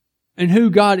and who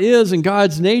God is and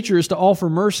God's nature is to offer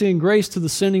mercy and grace to the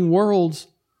sinning worlds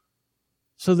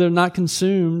so they're not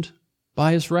consumed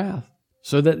by His wrath,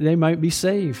 so that they might be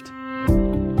saved.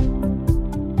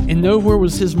 And nowhere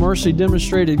was His mercy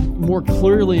demonstrated more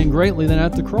clearly and greatly than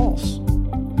at the cross,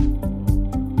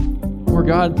 where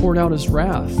God poured out His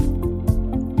wrath.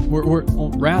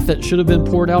 Wrath that should have been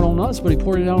poured out on us, but He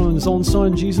poured it out on His own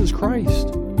Son, Jesus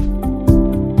Christ.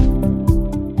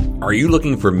 Are you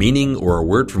looking for meaning or a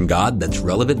word from God that's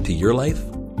relevant to your life?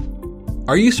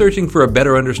 Are you searching for a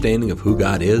better understanding of who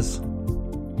God is?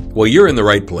 Well, you're in the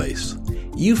right place.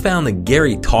 You found the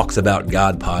Gary Talks About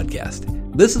God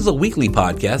podcast. This is a weekly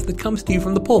podcast that comes to you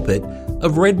from the pulpit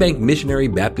of Red Bank Missionary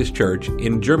Baptist Church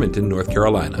in Germantown, North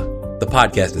Carolina. The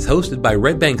podcast is hosted by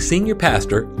Red Bank Senior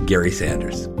Pastor Gary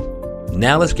Sanders.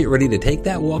 Now let's get ready to take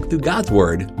that walk through God's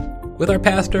Word with our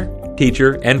pastor,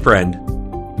 teacher, and friend.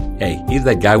 Hey, he's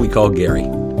that guy we call Gary.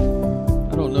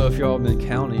 I don't know if y'all have been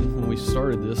counting. When we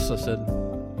started this, I said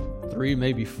 3,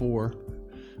 maybe 4.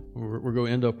 We're going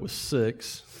to end up with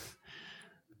 6.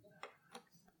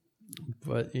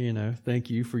 But,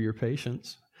 thank you for your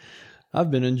patience.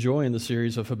 I've been enjoying the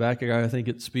series of Habakkuk. I think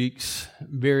it speaks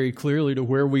very clearly to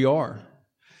where we are,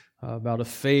 about a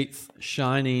faith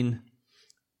shining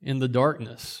in the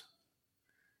darkness.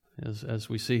 As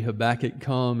we see Habakkuk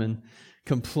come and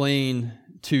complain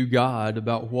to God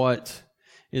about what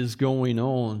is going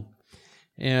on.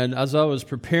 And as I was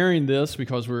preparing this,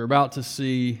 because we're about to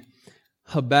see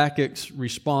Habakkuk's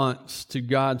response to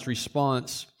God's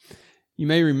response, you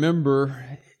may remember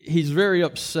he's very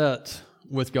upset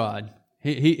with God.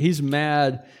 He's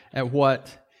mad at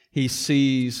what he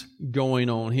sees going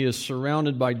on. He is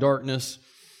surrounded by darkness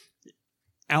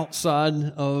outside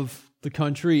of the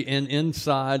country and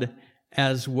inside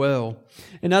as well.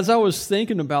 And as I was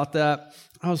thinking about that,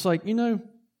 I was like,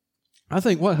 I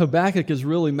think what Habakkuk is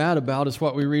really mad about is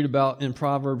what we read about in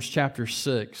Proverbs chapter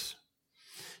 6.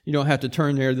 You don't have to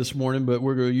turn there this morning, but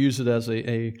we're going to use it as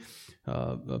a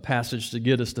passage to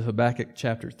get us to Habakkuk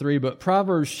chapter 3. But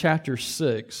Proverbs chapter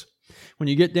 6, when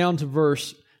you get down to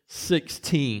verse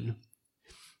 16,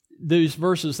 these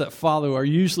verses that follow are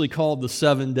usually called the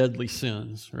 7 deadly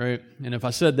sins, right? And if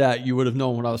I said that, you would have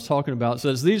known what I was talking about. It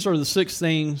says, these are the 6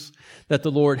 things that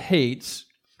the Lord hates,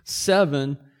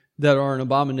 7 that are an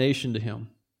abomination to Him.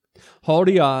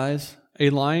 Haughty eyes, a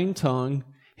lying tongue,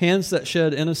 hands that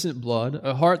shed innocent blood,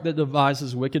 a heart that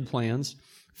devises wicked plans,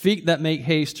 feet that make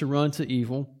haste to run to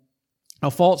evil, a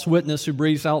false witness who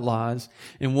breathes out lies,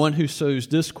 and one who sows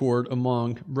discord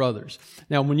among brothers.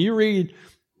 Now, when you read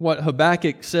what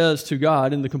Habakkuk says to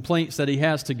God and the complaints that he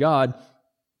has to God,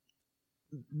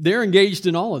 they're engaged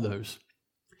in all of those.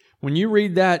 When you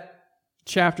read that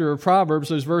chapter of Proverbs,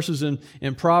 those verses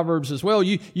in Proverbs as well,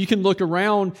 you can look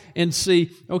around and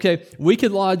see, okay, we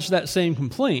could lodge that same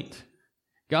complaint.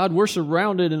 God, we're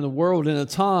surrounded in the world in a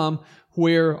time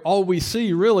where all we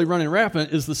see really running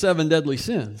rampant is the 7 deadly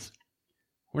sins.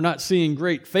 We're not seeing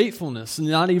great faithfulness, and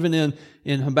not even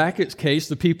in Habakkuk's case,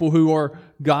 the people who are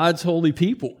God's holy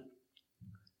people.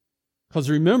 Because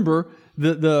remember,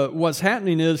 what's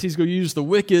happening is he's going to use the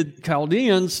wicked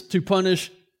Chaldeans to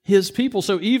punish his people.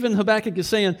 So even Habakkuk is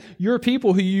saying, your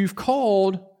people who you've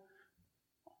called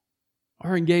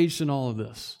are engaged in all of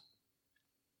this.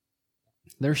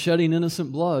 They're shedding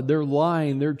innocent blood. They're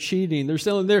lying. They're cheating. They're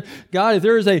selling. God, if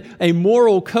there is a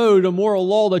moral code, a moral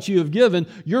law that you have given,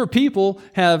 your people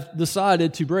have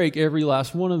decided to break every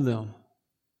last one of them.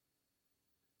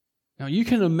 Now, you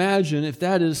can imagine if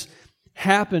that is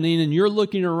happening and you're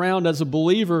looking around as a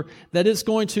believer, that it's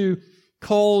going to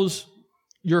cause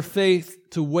your faith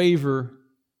to waver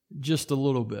just a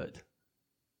little bit.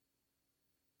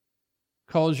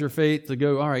 Cause your faith to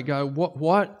go, all right, God,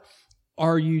 what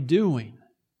are you doing?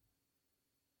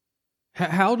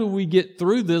 How do we get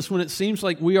through this when it seems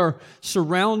like we are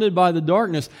surrounded by the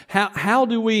darkness? How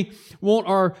do we want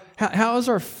how is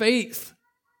our faith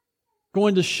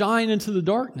going to shine into the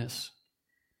darkness?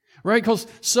 Right? Because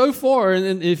so far,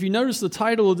 and if you notice the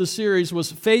title of the series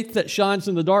was Faith That Shines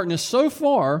in the Darkness, so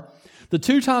far, the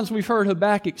 2 times we've heard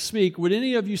Habakkuk speak, would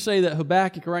any of you say that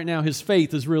Habakkuk right now, his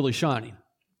faith is really shining?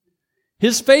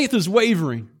 His faith is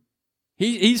wavering.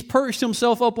 He's perched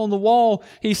himself up on the wall.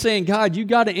 He's saying, God, you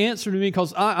got to answer to me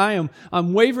because I'm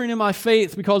wavering in my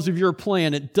faith because of your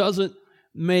plan. It doesn't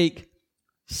make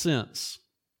sense.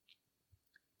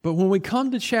 But when we come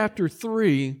to chapter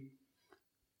 3,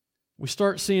 we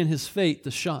start seeing his faith to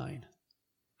shine.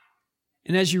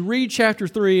 And as you read chapter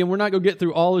 3, and we're not going to get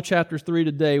through all of chapter 3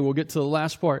 today, we'll get to the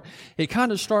last part. It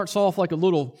kind of starts off like a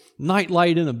little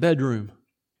nightlight in a bedroom.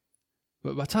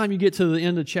 But by the time you get to the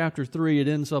end of chapter 3, it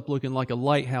ends up looking like a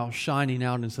lighthouse shining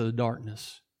out into the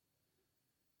darkness.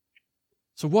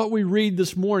 So what we read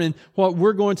this morning, what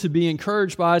we're going to be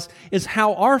encouraged by is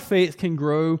how our faith can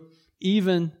grow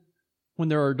even when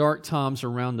there are dark times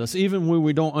around us, even when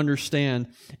we don't understand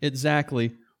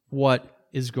exactly what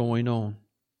is going on.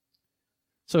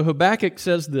 So Habakkuk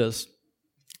says this,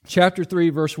 chapter 3,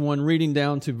 verse 1, reading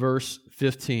down to verse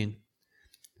 15.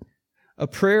 A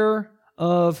prayer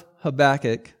of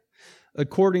Habakkuk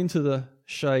according to the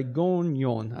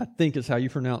Shigonion, I think is how you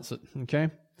pronounce it,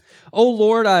 okay? O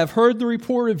Lord, I have heard the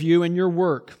report of you and your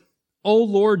work. O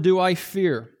Lord, do I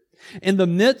fear. In the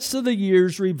midst of the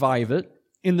years, revive it.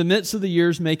 In the midst of the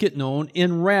years, make it known.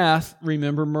 In wrath,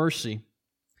 remember mercy.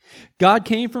 God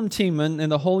came from Teman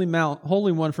and the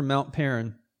Holy One from Mount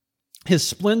Paran. His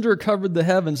splendor covered the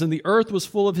heavens, and the earth was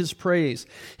full of His praise.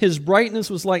 His brightness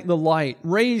was like the light.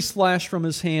 Rays flashed from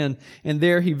His hand, and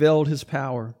there He veiled His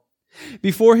power.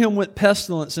 Before Him went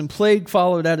pestilence, and plague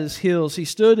followed at His heels. He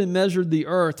stood and measured the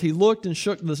earth. He looked and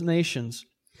shook the nations.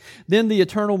 Then the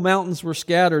eternal mountains were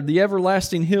scattered. The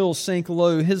everlasting hills sank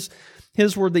low. His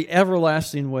were the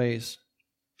everlasting ways.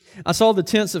 I saw the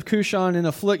tents of Cushan in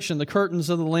affliction. The curtains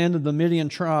of the land of the Midian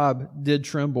tribe did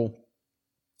tremble.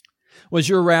 Was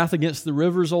your wrath against the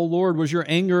rivers, O Lord? Was your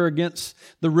anger against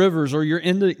the rivers, or your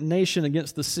indignation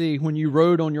against the sea, when you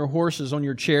rode on your horses, on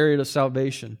your chariot of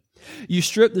salvation? You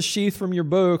stripped the sheath from your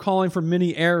bow, calling for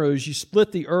many arrows. You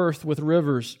split the earth with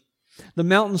rivers. The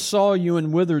mountains saw you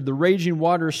and withered. The raging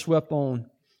waters swept on.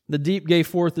 The deep gave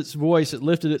forth its voice. It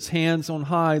lifted its hands on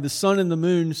high. The sun and the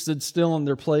moon stood still in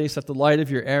their place at the light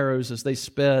of your arrows as they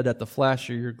sped at the flash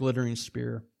of your glittering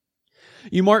spear.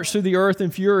 You marched through the earth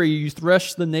in fury. You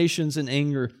threshed the nations in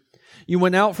anger. You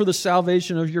went out for the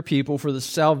salvation of your people, for the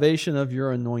salvation of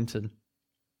your anointed.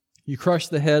 You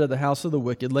crushed the head of the house of the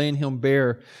wicked, laying him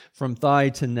bare from thigh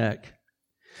to neck.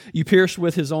 You pierced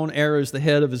with his own arrows the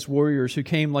head of his warriors, who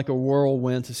came like a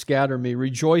whirlwind to scatter me,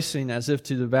 rejoicing as if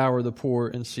to devour the poor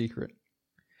in secret.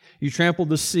 You trampled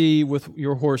the sea with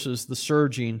your horses, the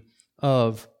surging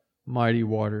of mighty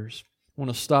waters. I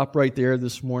want to stop right there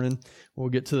this morning. We'll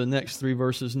get to the next 3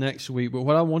 verses next week. But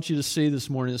what I want you to see this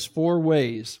morning is 4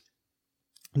 ways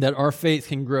that our faith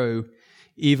can grow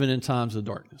even in times of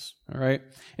darkness. All right?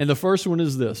 And the first one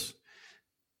is this: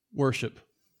 worship.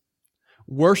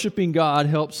 Worshiping God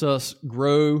helps us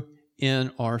grow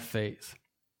in our faith.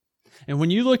 And when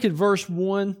you look at verse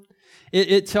 1,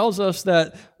 it tells us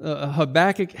that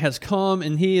Habakkuk has come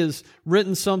and he has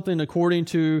written something according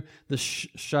to the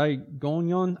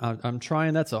Shigonion. I'm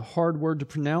trying, that's a hard word to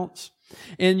pronounce.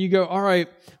 And you go, all right,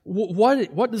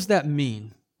 what does that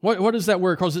mean? What is that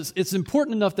word? Because it's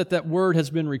important enough that that word has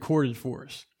been recorded for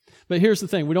us. But here's the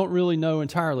thing, we don't really know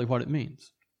entirely what it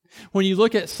means. When you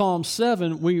look at Psalm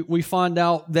 7, we find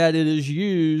out that it is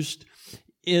used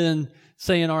in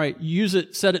saying, all right, use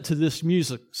it, set it to this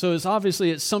music. So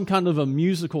it's some kind of a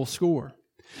musical score.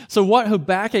 So what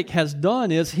Habakkuk has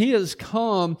done is he has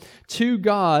come to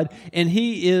God and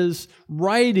he is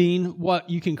writing what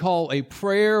you can call a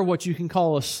prayer, what you can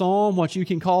call a psalm, what you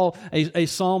can call a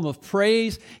psalm of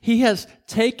praise. He has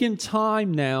taken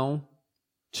time now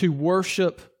to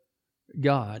worship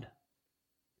God.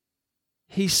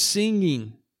 He's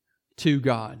singing to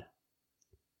God.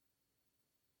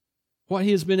 What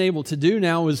he has been able to do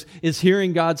now is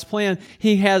hearing God's plan.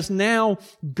 He has now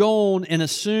gone and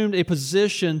assumed a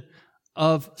position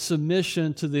of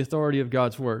submission to the authority of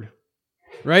God's Word.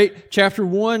 Right? Chapter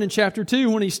 1 and chapter 2,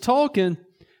 when he's talking,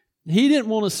 he didn't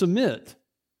want to submit.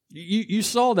 You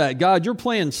saw that. God, your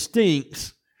plan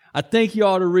stinks. I think you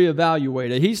ought to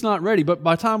reevaluate it. He's not ready. But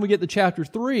by the time we get to chapter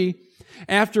 3,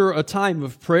 after a time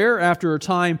of prayer, after a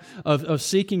time of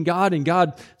seeking God and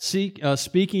God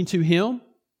speaking to him,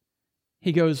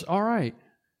 he goes, all right,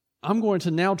 I'm going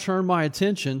to now turn my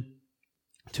attention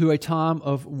to a time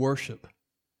of worship.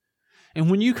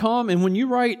 And when you come and when you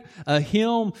write a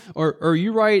hymn or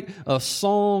you write a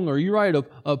song or you write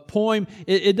a poem,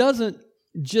 it doesn't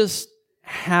just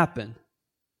happen,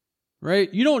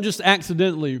 right? You don't just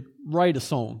accidentally write a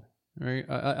song, right?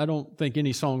 I don't think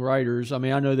any songwriters,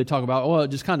 I know they talk about, it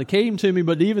just kind of came to me,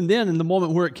 but even then, in the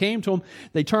moment where it came to them,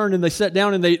 they turned and they sat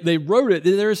down and they wrote it.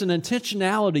 There's an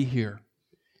intentionality here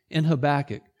in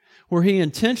Habakkuk, where he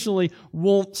intentionally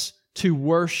wants to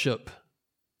worship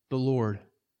the Lord.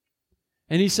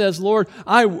 And he says, Lord,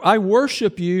 I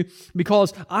worship you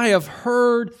because I have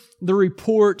heard the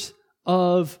report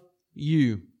of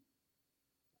you.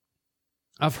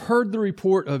 I've heard the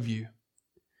report of you.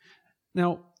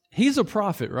 Now, he's a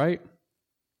prophet, right?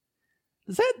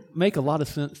 Does that make a lot of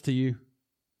sense to you?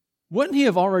 Wouldn't he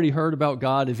have already heard about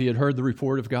God if he had heard the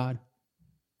report of God?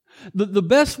 The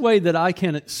best way that I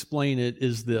can explain it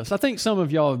is this. I think some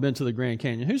of y'all have been to the Grand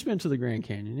Canyon. Who's been to the Grand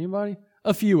Canyon? Anybody?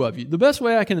 A few of you. The best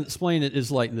way I can explain it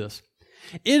is like this.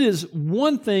 It is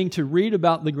one thing to read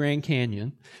about the Grand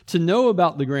Canyon, to know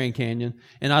about the Grand Canyon,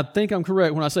 and I think I'm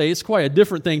correct when I say it's quite a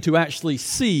different thing to actually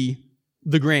see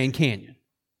the Grand Canyon.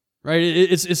 Right?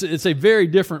 It's a very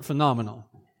different phenomenon.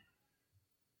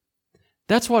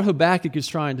 That's what Habakkuk is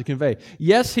trying to convey.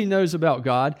 Yes, he knows about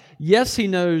God. Yes, he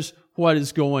knows what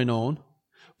is going on.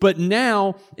 But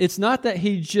now, it's not that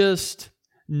he just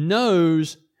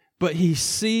knows, but he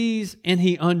sees and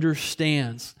he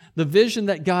understands. The vision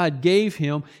that God gave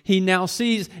him, he now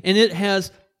sees, and it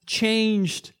has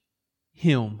changed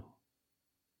him.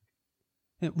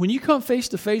 When you come face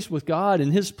to face with God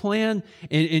and His plan,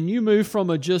 and you move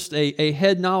from just a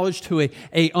head knowledge to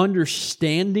a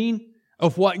understanding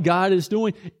of what God is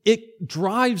doing, it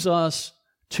drives us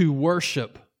to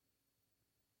worship.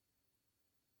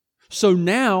 So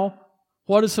now,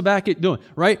 what is Habakkuk doing?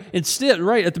 Right? Instead,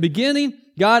 right at the beginning,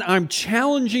 God, I'm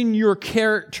challenging your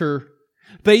character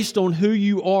based on who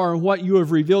you are and what you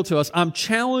have revealed to us. I'm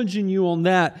challenging you on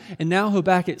that. And now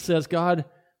Habakkuk says, God,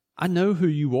 I know who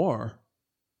you are.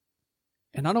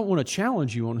 And I don't want to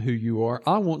challenge you on who you are.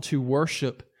 I want to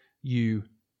worship you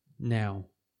now.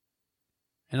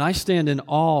 And I stand in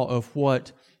awe of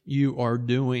what you are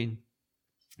doing.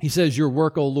 He says, your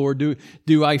work, O Lord,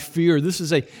 do I fear. This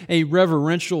is a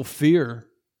reverential fear.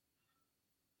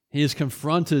 He is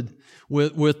confronted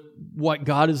with what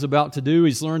God is about to do.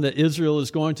 He's learned that Israel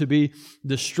is going to be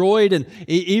destroyed. And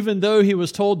even though he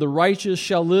was told the righteous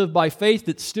shall live by faith,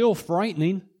 it's still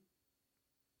frightening.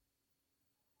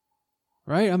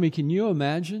 Right? I mean, can you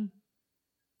imagine?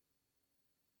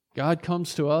 God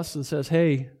comes to us and says,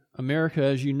 hey, America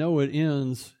as you know it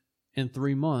ends in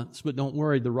 3 months, but don't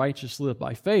worry, the righteous live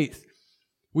by faith.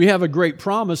 We have a great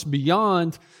promise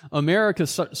beyond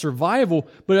America's survival,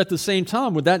 but at the same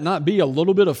time, would that not be a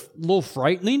little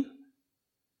frightening?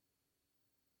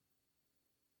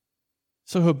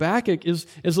 So Habakkuk is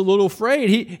a little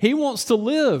afraid. He wants to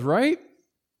live, right?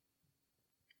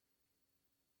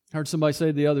 I heard somebody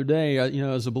say the other day,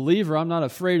 as a believer, I'm not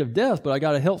afraid of death, but I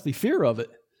got a healthy fear of it.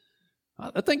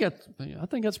 I think that's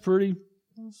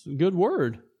a good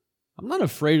word. I'm not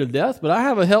afraid of death, but I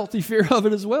have a healthy fear of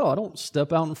it as well. I don't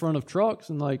step out in front of trucks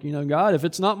and God, if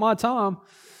it's not my time,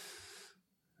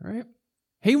 right?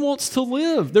 He wants to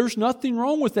live. There's nothing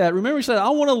wrong with that. Remember, he said, I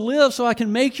want to live so I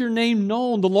can make your name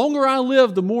known. The longer I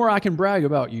live, the more I can brag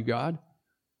about you, God.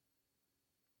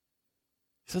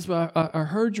 He says, but I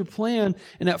heard your plan,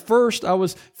 and at first I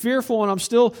was fearful, and I'm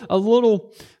still a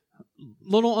little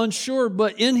unsure,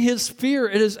 but in his fear,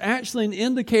 it is actually an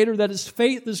indicator that his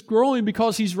faith is growing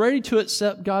because he's ready to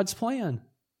accept God's plan.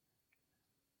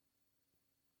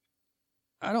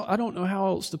 I don't know how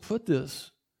else to put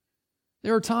this.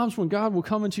 There are times when God will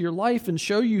come into your life and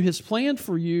show you His plan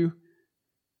for you,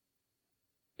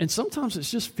 and sometimes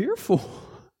it's just fearful.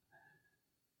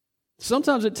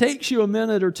 Sometimes it takes you a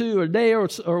minute or two, a day or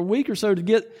a week or so to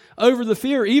get over the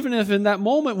fear, even if in that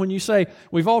moment when you say,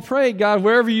 we've all prayed, God,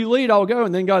 wherever you lead, I'll go.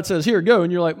 And then God says, here, go.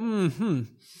 And you're like,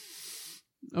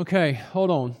 okay,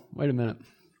 hold on. Wait a minute.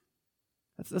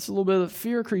 That's a little bit of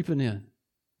fear creeping in.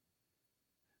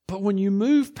 But when you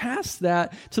move past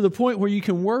that to the point where you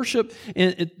can worship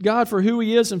God for who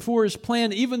He is and for His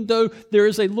plan, even though there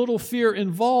is a little fear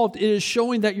involved, it is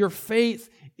showing that your faith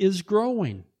is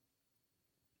growing.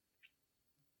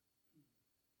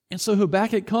 And so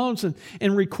Habakkuk comes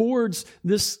and records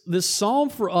this psalm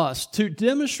for us to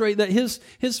demonstrate that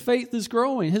his faith is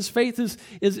growing. His faith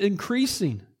is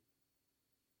increasing.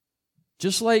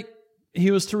 Just like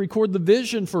he was to record the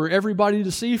vision for everybody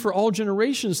to see for all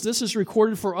generations, this is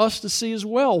recorded for us to see as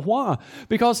well. Why?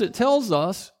 Because it tells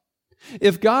us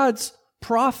if God's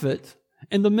prophet,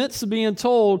 in the midst of being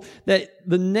told that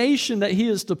the nation that he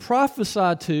is to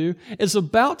prophesy to is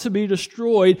about to be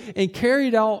destroyed and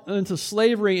carried out into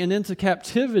slavery and into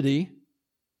captivity,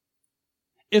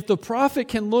 if the prophet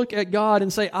can look at God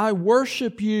and say, I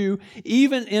worship you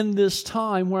even in this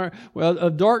time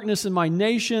of darkness in my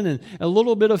nation and a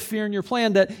little bit of fear in your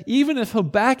plan, that even if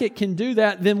Habakkuk can do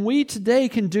that, then we today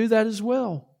can do that as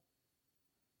well.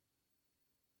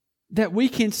 That we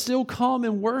can still come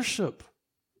and worship.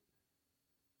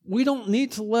 We don't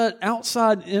need to let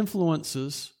outside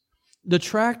influences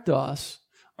detract us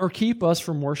or keep us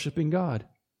from worshiping God.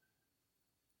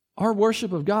 Our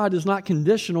worship of God is not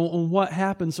conditional on what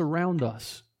happens around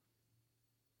us.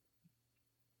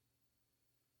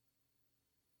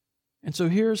 And so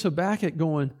here's Habakkuk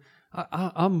going,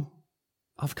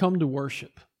 I've come to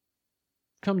worship,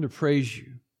 come to praise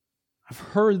you. I've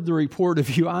heard the report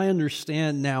of you. I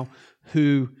understand now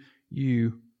who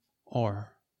you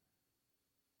are.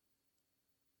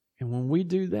 And when we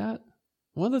do that,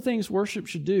 one of the things worship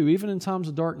should do, even in times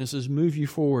of darkness, is move you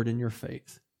forward in your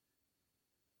faith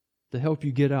to help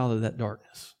you get out of that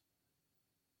darkness.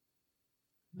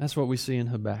 That's what we see in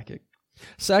Habakkuk.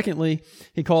 Secondly,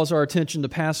 he calls our attention to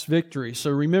past victories.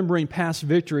 So remembering past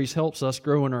victories helps us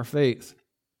grow in our faith.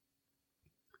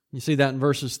 You see that in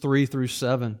verses 3 through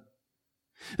 7.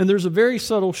 And there's a very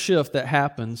subtle shift that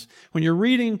happens when you're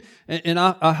reading, and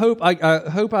I hope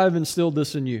I've instilled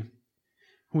this in you.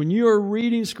 When you are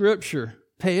reading Scripture,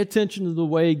 pay attention to the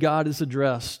way God is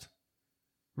addressed.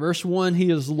 Verse 1, He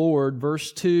is Lord.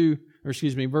 Verse 3,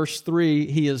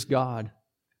 He is God.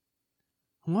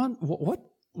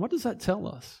 What does that tell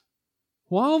us?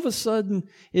 Why all of a sudden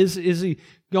is He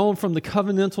going from the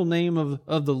covenantal name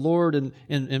of the Lord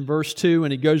in verse 2,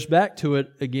 and He goes back to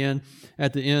it again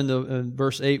at the end of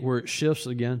verse 8 where it shifts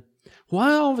again?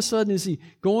 Why all of a sudden is He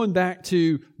going back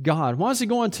to God? Why is He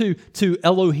going to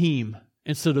Elohim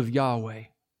instead of Yahweh?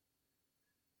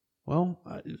 Well,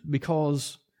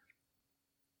 because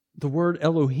the word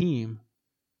Elohim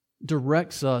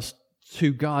directs us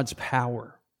to God's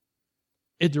power.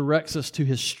 It directs us to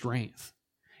His strength.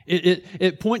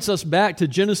 It points us back to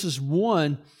Genesis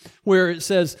 1 where it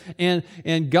says,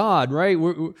 and God, right?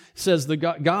 It says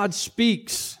God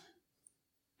speaks,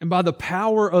 and by the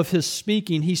power of His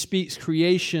speaking, He speaks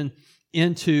creation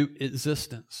into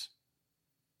existence.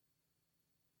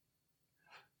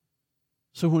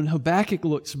 So when Habakkuk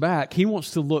looks back, he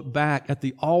wants to look back at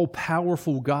the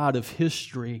all-powerful God of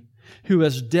history who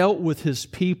has dealt with His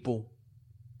people,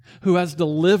 who has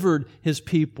delivered His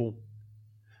people,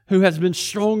 who has been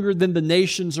stronger than the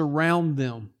nations around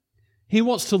them. He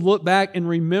wants to look back and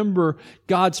remember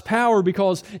God's power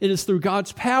because it is through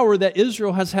God's power that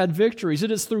Israel has had victories.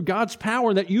 It is through God's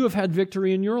power that you have had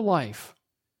victory in your life.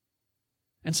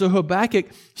 And so Habakkuk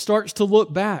starts to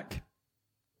look back.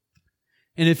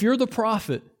 And if you're the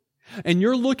prophet and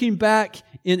you're looking back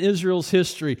in Israel's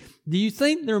history, do you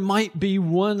think there might be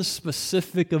one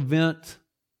specific event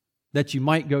that you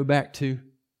might go back to?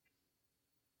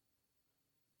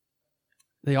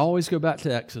 They always go back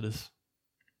to Exodus.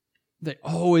 They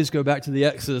always go back to the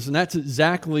Exodus. And that's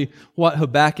exactly what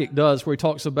Habakkuk does, where he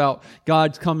talks about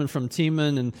God coming from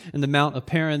Teman and the Mount of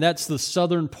Paran. That's the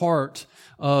southern part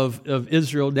of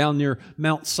Israel down near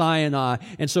Mount Sinai.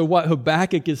 And so what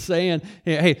Habakkuk is saying,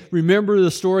 hey, remember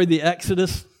the story of the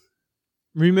Exodus?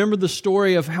 Remember the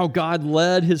story of how God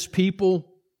led His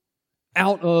people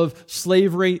out of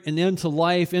slavery and into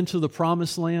life, into the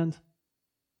promised land?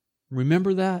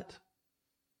 Remember that?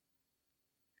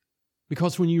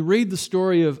 Because when you read the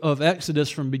story of Exodus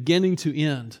from beginning to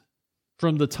end,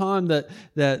 from the time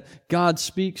that God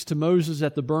speaks to Moses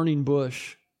at the burning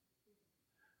bush,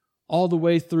 all the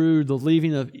way through the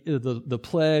leaving of the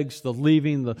plagues, the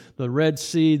leaving the Red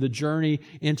Sea, the journey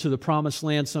into the promised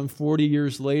land some 40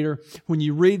 years later, when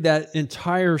you read that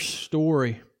entire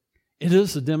story, it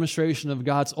is a demonstration of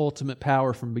God's ultimate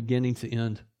power from beginning to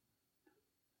end.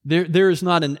 There is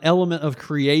not an element of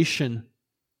creation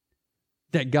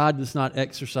that God does not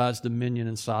exercise dominion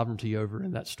and sovereignty over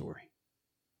in that story.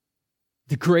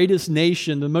 The greatest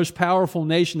nation, the most powerful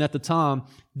nation at the time,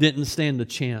 didn't stand a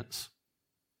chance.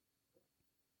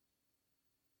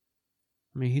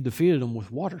 I mean, He defeated them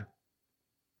with water.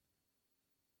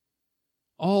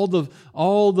 All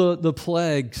the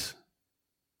plagues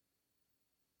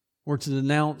were to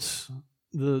denounce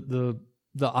the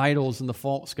idols and the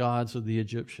false gods of the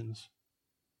Egyptians.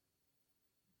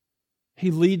 He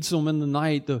leads them in the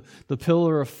night, the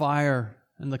pillar of fire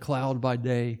and the cloud by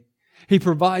day. He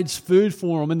provides food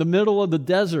for them in the middle of the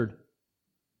desert.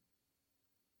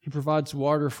 He provides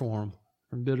water for them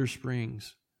from bitter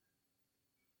springs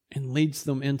and leads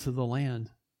them into the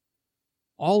land.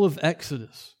 All of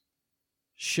Exodus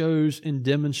shows and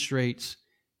demonstrates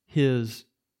His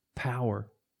power.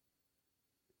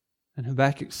 And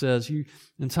Habakkuk says,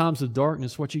 in times of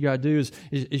darkness, what you got to do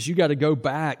is you got to go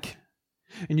back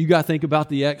and you got to think about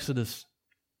the Exodus.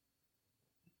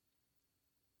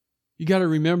 You got to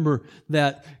remember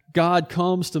that God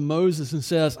comes to Moses and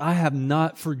says, I have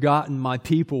not forgotten my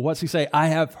people. What's He say? I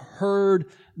have heard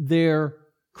their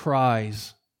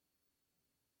cries.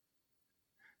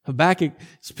 Habakkuk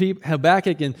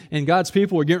and God's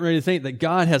people are getting ready to think that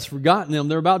God has forgotten them.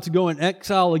 They're about to go in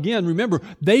exile again. Remember,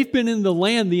 they've been in the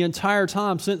land the entire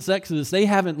time since Exodus. They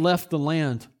haven't left the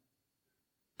land,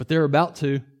 but they're about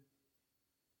to.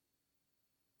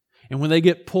 And when they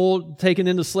get taken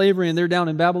into slavery and they're down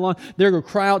in Babylon, they're going to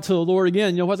cry out to the Lord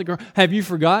again. You know what? Have you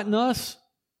forgotten us?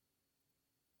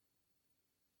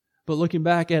 But looking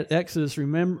back at Exodus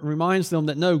reminds them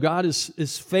that no, God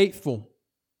is faithful.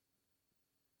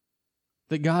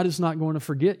 That God is not going to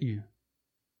forget you.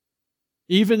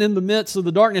 Even in the midst of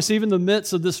the darkness, even in the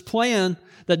midst of this plan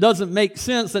that doesn't make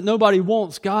sense, that nobody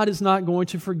wants, God is not going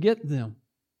to forget them.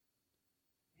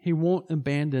 He won't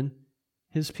abandon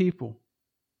His people.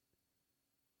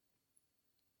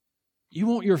 You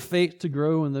want your faith to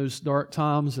grow in those dark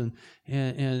times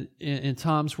and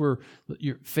times where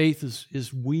your faith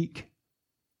is weak.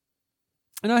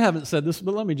 And I haven't said this,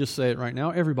 but let me just say it right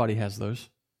now. Everybody has those.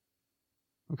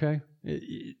 Okay?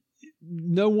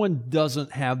 No one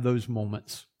doesn't have those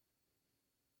moments.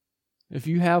 If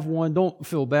you have one, don't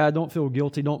feel bad, don't feel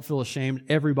guilty, don't feel ashamed.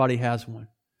 Everybody has one.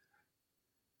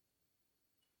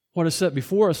 What is set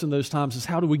before us in those times is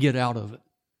how do we get out of it?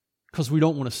 Because we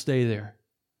don't want to stay there.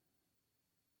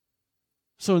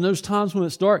 So in those times when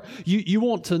it's dark, you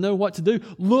want to know what to do.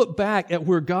 Look back at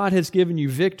where God has given you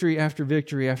victory after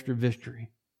victory after victory.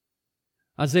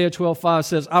 Isaiah 12:5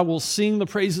 says, I will sing the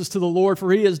praises to the Lord,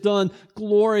 for He has done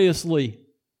gloriously.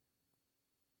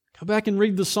 Go back and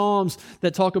read the Psalms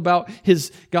that talk about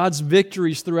God's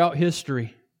victories throughout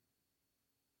history.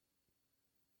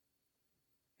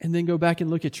 And then go back and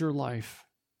look at your life,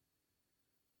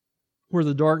 where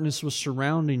the darkness was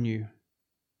surrounding you.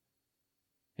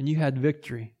 And you had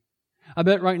victory. I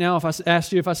bet right now if I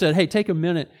asked you, if I said, hey, take a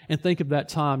minute and think of that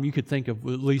time, you could think of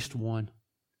at least one.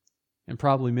 And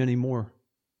probably many more.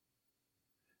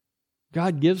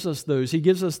 God gives us those. He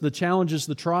gives us the challenges,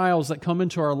 the trials that come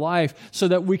into our life so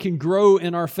that we can grow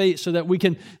in our faith, so that we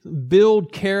can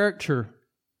build character,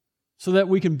 so that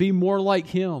we can be more like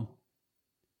Him.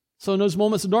 So in those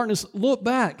moments of darkness, look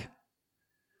back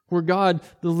where God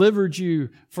delivered you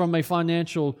from a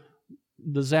financial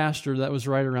disaster that was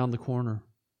right around the corner.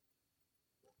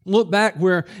 Look back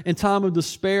where in time of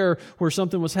despair, where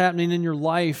something was happening in your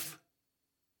life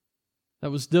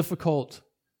that was difficult,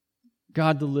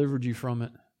 God delivered you from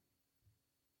it.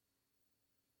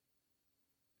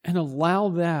 And allow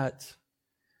that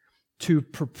to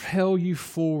propel you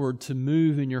forward to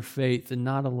move in your faith and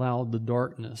not allow the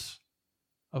darkness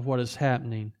of what is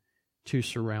happening to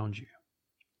surround you.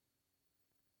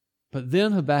 But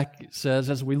then Habakkuk says,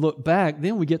 as we look back,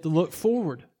 then we get to look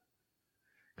forward.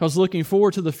 Because looking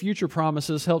forward to the future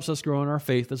promises helps us grow in our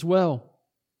faith as well.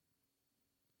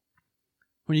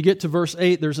 When you get to verse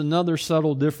 8, there's another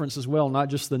subtle difference as well, not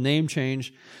just the name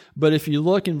change. But if you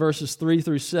look in verses 3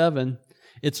 through 7,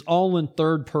 it's all in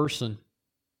third person.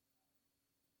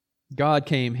 God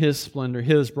came, His splendor,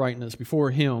 His brightness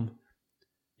before Him.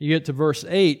 You get to verse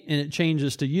 8, and it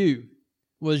changes to you.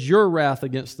 Was your wrath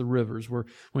against the rivers, where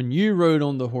when you rode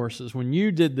on the horses, when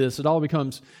you did this, it all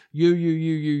becomes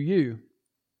you.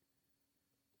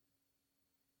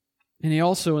 And He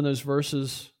also in those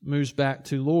verses moves back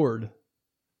to Lord,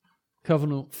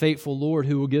 covenant faithful Lord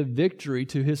who will give victory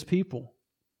to His people.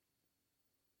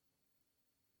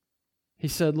 He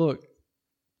said, look,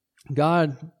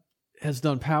 God has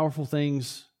done powerful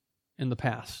things in the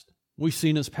past. We've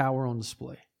seen His power on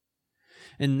display.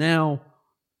 And now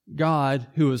God,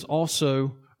 who is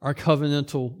also our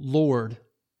covenantal Lord,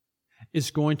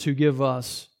 is going to give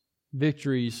us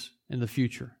victories in the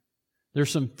future.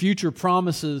 There's some future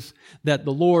promises that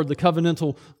the Lord, the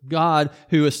covenantal God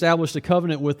who established a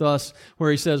covenant with us,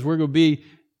 where He says we're going to be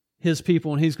His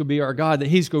people and He's going to be our God, that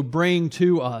He's going to bring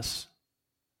to us.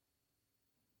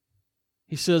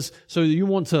 He says, so you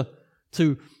want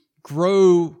to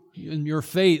grow in your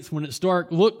faith when it's dark,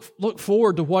 look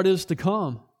forward to what is to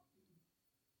come.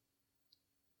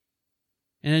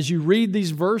 And as you read these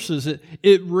verses,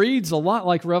 it reads a lot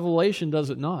like Revelation,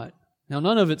 does it not? Now,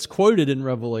 none of it's quoted in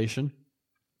Revelation,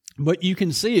 but you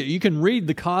can see it. You can read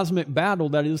the cosmic battle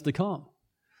that is to come,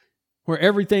 where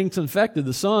everything's infected,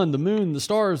 the sun, the moon, the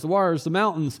stars, the waters, the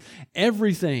mountains,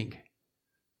 everything.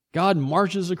 God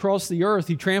marches across the earth.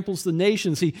 He tramples the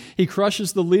nations. He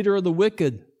crushes the leader of the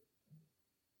wicked,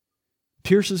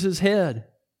 pierces his head.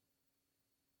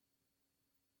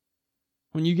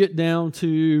 When you get down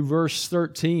to verse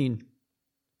 13,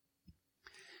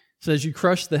 it says, you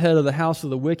crushed the head of the house of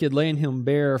the wicked, laying him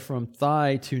bare from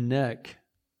thigh to neck.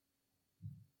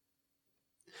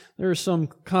 There is some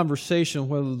conversation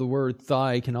whether the word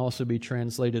thigh can also be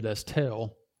translated as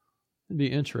tail. It'd be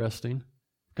interesting,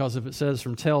 because if it says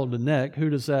from tail to neck, who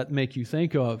does that make you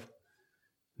think of?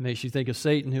 It makes you think of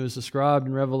Satan, who is described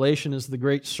in Revelation as the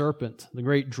great serpent, the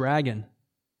great dragon.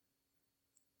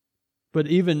 But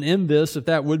even in this, if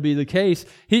that would be the case,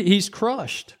 he's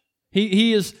crushed.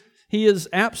 He is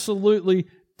absolutely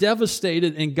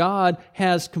devastated, and God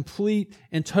has complete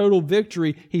and total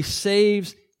victory. He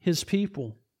saves His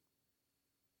people.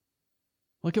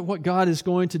 Look at what God is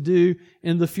going to do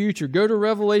in the future. Go to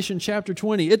Revelation chapter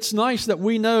 20. It's nice that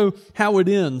we know how it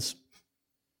ends.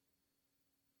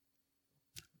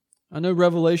 I know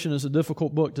Revelation is a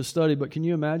difficult book to study, but can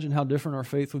you imagine how different our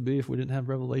faith would be if we didn't have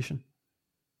Revelation?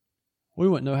 We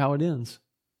wouldn't know how it ends.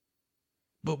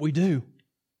 But we do.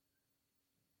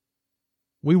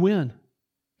 We win.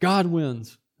 God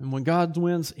wins. And when God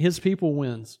wins, His people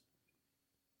wins.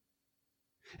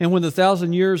 And when the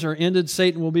 1,000 years are ended,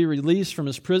 Satan will be released from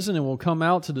his prison and will come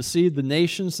out to deceive the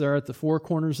nations that are at the four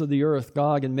corners of the earth,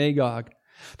 Gog and Magog,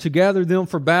 to gather them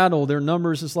for battle. Their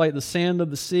numbers is like the sand of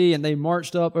the sea, and they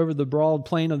marched up over the broad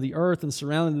plain of the earth and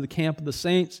surrounded the camp of the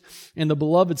saints and the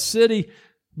beloved city.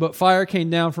 But fire came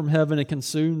down from heaven and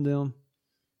consumed them.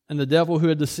 And the devil who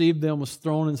had deceived them was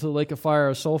thrown into the lake of fire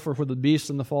of sulfur where the beast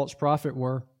and the false prophet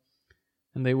were.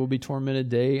 And they will be tormented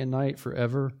day and night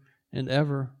forever and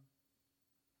ever.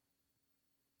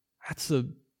 That's a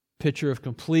picture of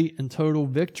complete and total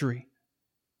victory.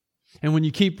 And when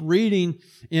you keep reading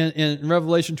in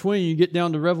Revelation 20, you get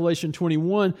down to Revelation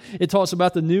 21, it talks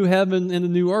about the new heaven and the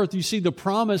new earth. You see the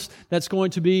promise that's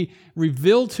going to be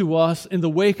revealed to us in the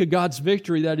wake of God's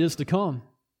victory that is to come.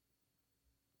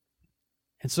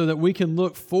 And so that we can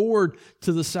look forward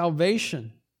to the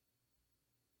salvation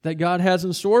that God has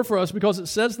in store for us, because it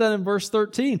says that in verse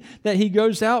 13, that He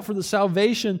goes out for the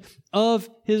salvation of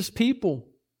His people.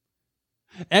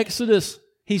 Exodus,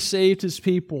 He saved His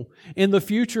people. In the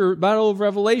future battle of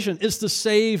Revelation, it's to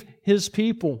save His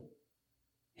people.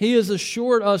 He has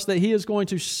assured us that He is going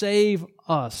to save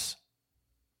us.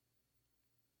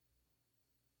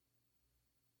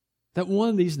 That one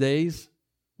of these days,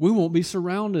 we won't be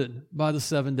surrounded by the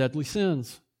 7 deadly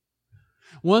sins.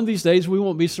 One of these days, we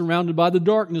won't be surrounded by the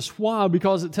darkness. Why?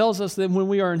 Because it tells us that when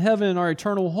we are in heaven, in our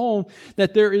eternal home,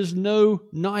 that there is no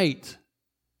night.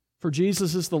 For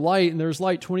Jesus is the light, and there's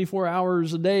light 24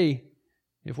 hours a day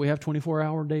if we have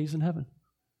 24-hour days in heaven.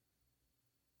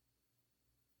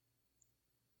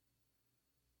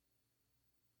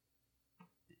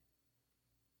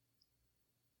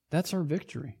 That's our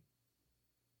victory.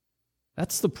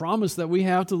 That's the promise that we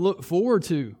have to look forward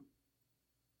to.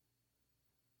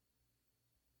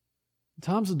 In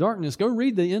times of darkness, go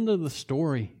read the end of the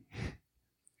story.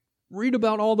 Read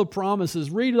about all the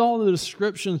promises. Read all the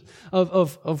descriptions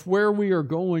of where we are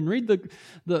going. Read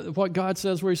what God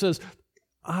says, where He says,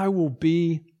 I will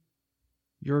be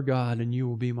your God and you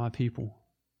will be my people.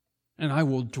 And I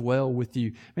will dwell with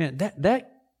you. Man,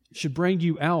 that should bring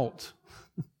you out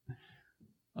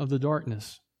of the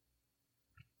darkness.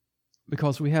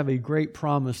 Because we have a great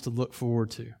promise to look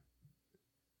forward to.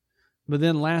 But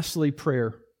then lastly,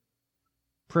 prayer.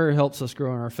 Prayer helps us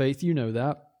grow in our faith. You know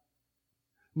that.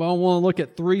 But I want to look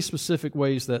at 3 specific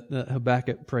ways that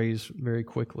Habakkuk prays very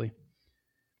quickly.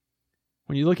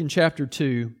 When you look in chapter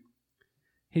 2,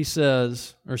 he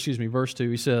says, verse 2,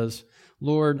 he says,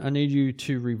 Lord, I need you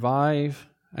to revive,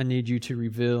 I need you to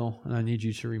reveal, and I need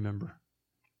you to remember.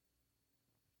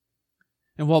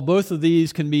 And while both of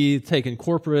these can be taken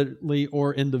corporately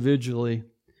or individually,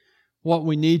 what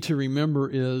we need to remember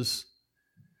is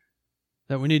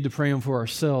that we need to pray them for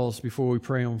ourselves before we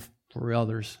pray them for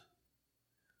others.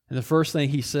 And the first thing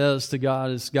he says to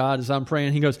God, as I'm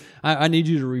praying, he goes, I need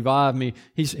you to revive me.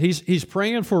 He's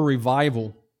praying for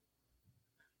revival.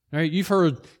 All right, you've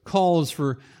heard calls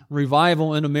for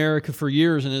revival in America for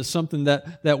years, and it's something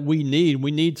that we need.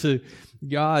 We need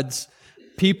God's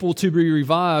people to be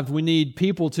revived. We need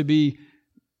people to be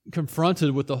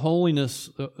confronted with the holiness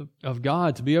of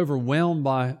God, to be overwhelmed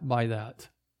by that.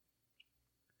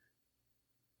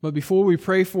 But before we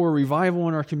pray for revival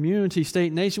in our community,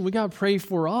 state, nation, we got to pray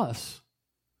for us.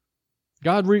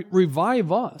 God,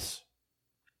 revive us.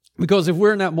 Because if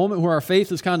we're in that moment where our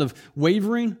faith is kind of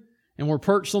wavering and we're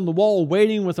perched on the wall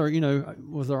waiting with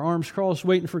our arms crossed,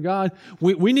 waiting for God,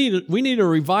 we need a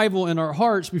revival in our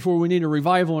hearts before we need a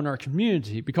revival in our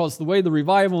community. Because the way the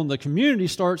revival in the community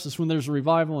starts is when there's a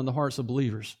revival in the hearts of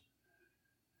believers.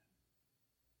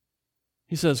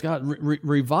 He says, God,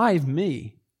 revive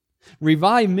me.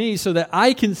 Revive me so that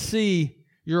I can see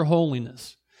your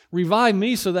holiness. Revive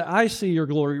me so that I see your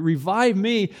glory. Revive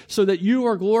me so that you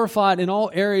are glorified in all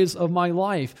areas of my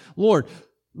life. Lord,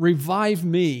 revive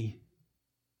me.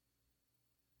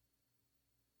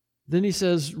 Then he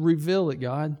says, reveal it,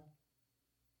 God.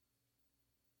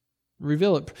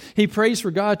 Reveal it. He prays for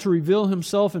God to reveal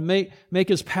Himself and make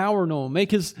His power known,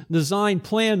 make His design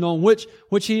plan known, which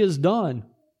He has done.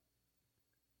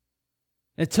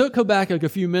 It took Habakkuk a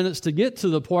few minutes to get to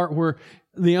the part where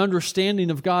the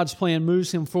understanding of God's plan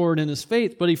moves him forward in his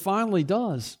faith, but he finally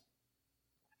does.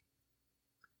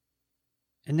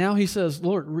 And now he says,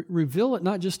 Lord, reveal it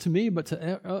not just to me, but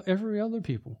to every other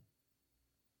people.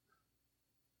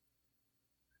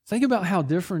 Think about how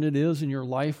different it is in your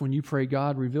life when you pray,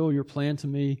 God, reveal your plan to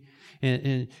me,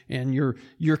 and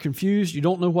you're confused, you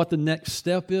don't know what the next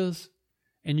step is,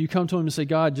 and you come to Him and say,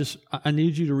 God, I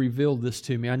need you to reveal this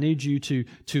to me. I need you to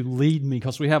lead me,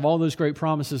 because we have all those great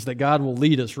promises that God will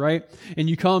lead us, right? And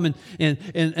you come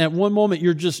and at one moment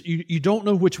you don't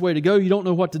know which way to go, you don't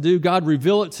know what to do. God,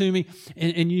 reveal it to me,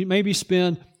 and you maybe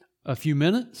spend a few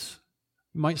minutes,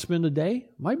 you might spend a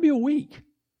day, might be a week,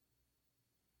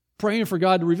 praying for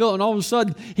God to reveal it, and all of a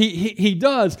sudden He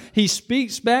does. He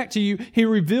speaks back to you. He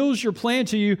reveals your plan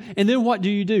to you, and then what do?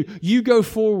 You go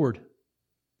forward.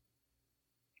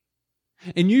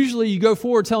 And usually you go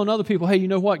forward telling other people, hey, you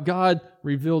know what? God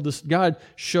revealed this. God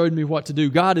showed me what to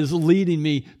do. God is leading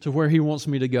me to where He wants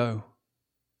me to go.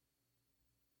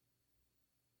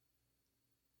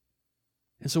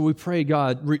 And so we pray,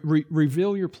 God,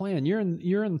 reveal your plan. You're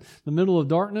in the middle of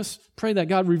darkness. Pray that,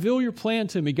 God, reveal your plan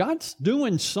to me. God's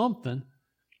doing something.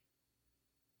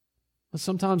 But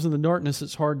sometimes in the darkness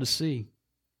it's hard to see.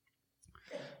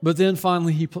 But then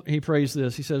finally he prays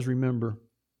this. He says, remember.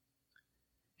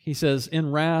 He says,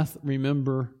 in wrath,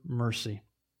 remember mercy.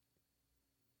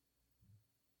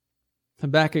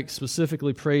 Habakkuk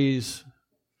specifically prays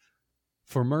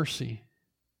for mercy,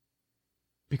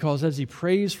 because as he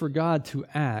prays for God to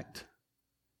act,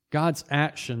 God's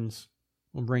actions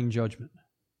will bring judgment.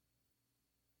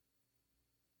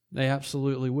 They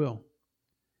absolutely will.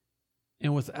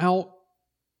 And without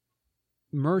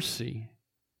mercy,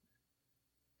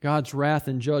 God's wrath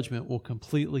and judgment will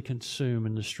completely consume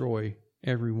and destroy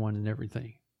everyone and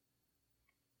everything.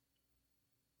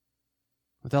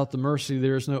 Without the mercy,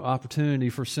 there is no opportunity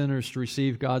for sinners to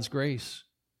receive God's grace.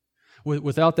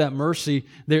 Without that mercy,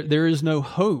 there is no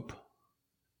hope.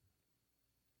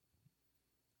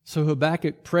 So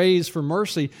Habakkuk prays for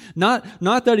mercy, not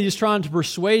that he's trying to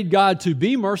persuade God to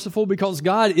be merciful, because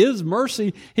God is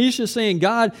mercy. He's just saying,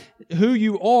 God, who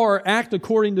you are, act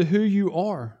according to who you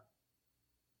are.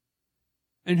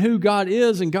 And who God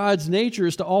is and God's nature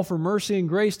is to offer mercy and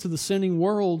grace to the sinning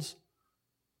worlds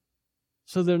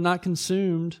so they're not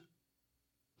consumed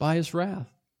by His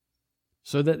wrath,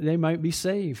 so that they might be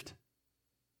saved.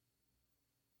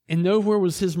 And nowhere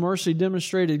was His mercy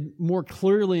demonstrated more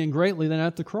clearly and greatly than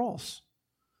at the cross,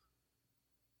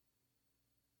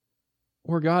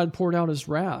 where God poured out His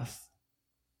wrath.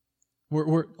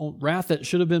 Where wrath that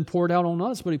should have been poured out on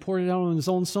us, but He poured it out on His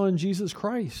own Son, Jesus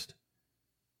Christ.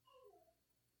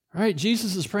 Right?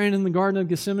 Jesus is praying in the Garden of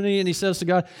Gethsemane, and He says to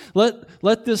God,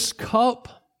 let this cup,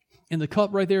 and the cup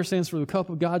right there stands for the cup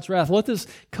of God's wrath, let this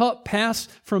cup pass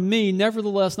from me,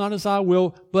 nevertheless, not as I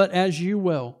will, but as you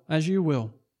will, as you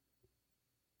will.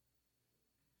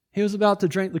 He was about to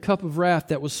drink the cup of wrath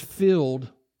that was filled,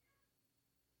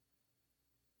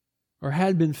 or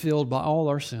had been filled by all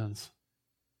our sins.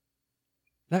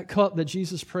 That cup that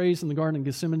Jesus prays in the Garden of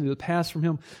Gethsemane to pass from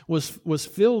Him was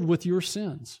filled with your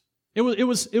sins. It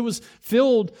was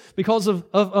filled because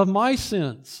of my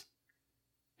sins.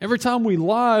 Every time we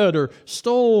lied or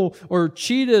stole or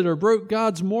cheated or broke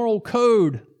God's moral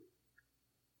code,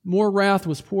 more wrath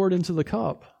was poured into the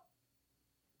cup.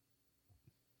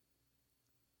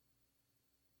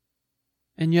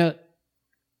 And yet,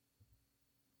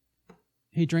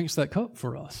 He drinks that cup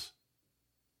for us.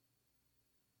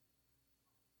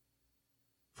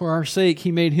 For our sake,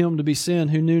 He made Him to be sin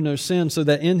who knew no sin, so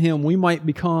that in Him we might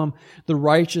become the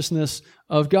righteousness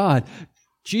of God.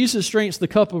 Jesus drinks the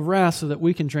cup of wrath so that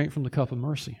we can drink from the cup of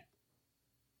mercy.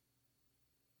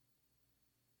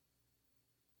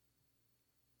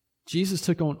 Jesus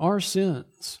took on our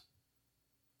sins,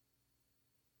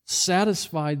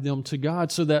 satisfied them to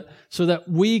God so that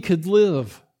we could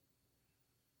live.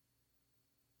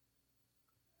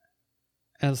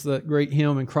 As that great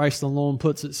hymn in Christ Alone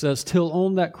puts it, says, till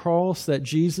on that cross that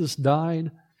Jesus died,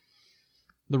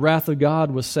 the wrath of God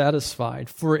was satisfied.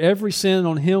 For every sin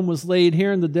on Him was laid.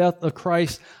 Here in the death of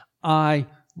Christ, I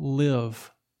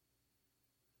live.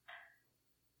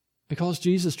 Because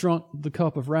Jesus drank the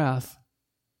cup of wrath,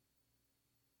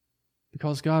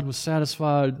 because God was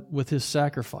satisfied with His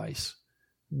sacrifice,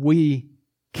 we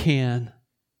can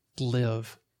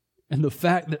live. And the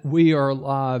fact that we are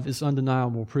alive is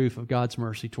undeniable proof of God's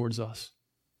mercy towards us.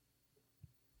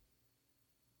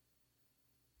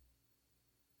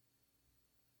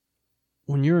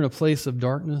 When you're in a place of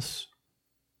darkness,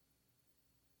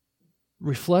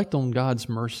 reflect on God's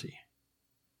mercy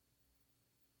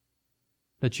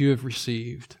that you have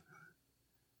received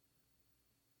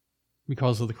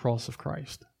because of the cross of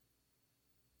Christ.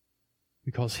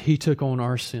 Because He took on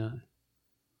our sin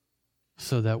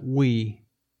so that we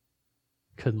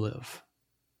could live.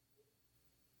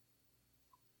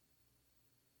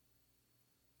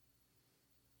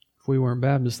 If we weren't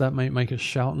Baptists, that might make us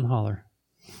shout and holler.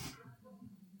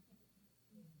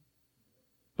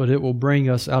 But it will bring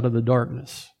us out of the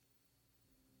darkness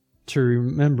to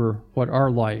remember what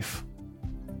our life,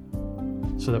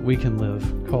 so that we can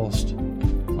live, cost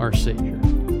our Savior.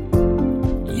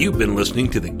 You've been listening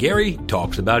to the Gary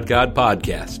Talks About God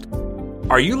podcast.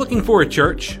 Are you looking for a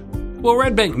church? Well,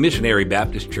 Red Bank Missionary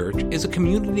Baptist Church is a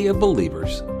community of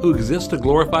believers who exist to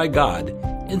glorify God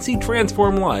and see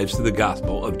transformed lives through the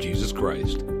gospel of Jesus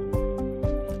Christ.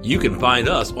 You can find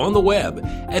us on the web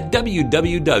at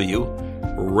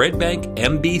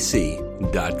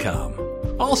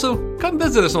www.redbankmbc.com. Also, come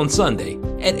visit us on Sunday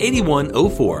at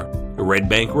 8104 Red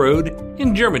Bank Road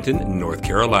in Germantown, North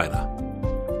Carolina.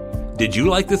 Did you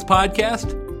like this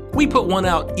podcast? We put one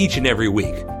out each and every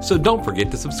week, so don't forget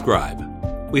to subscribe.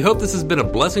 We hope this has been a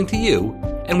blessing to you,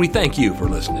 and we thank you for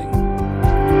listening.